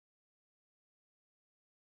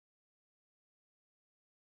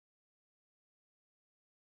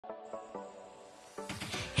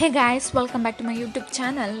Hey guys, welcome back to my YouTube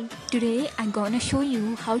channel. Today I'm gonna show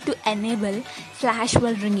you how to enable flash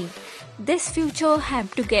while ringing. This feature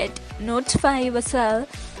helps to get notify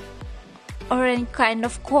yourself or any kind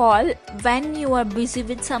of call when you are busy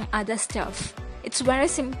with some other stuff. It's very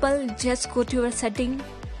simple, just go to your setting.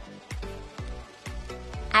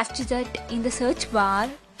 After that, in the search bar,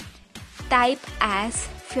 type as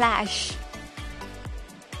flash.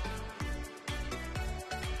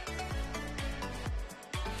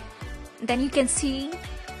 Then you can see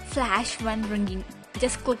flash when ringing.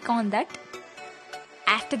 Just click on that.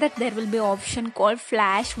 After that, there will be an option called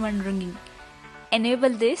flash when ringing.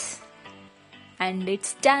 Enable this and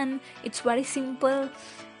it's done. It's very simple.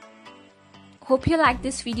 Hope you like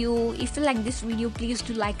this video. If you like this video, please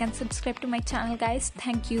do like and subscribe to my channel, guys.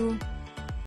 Thank you.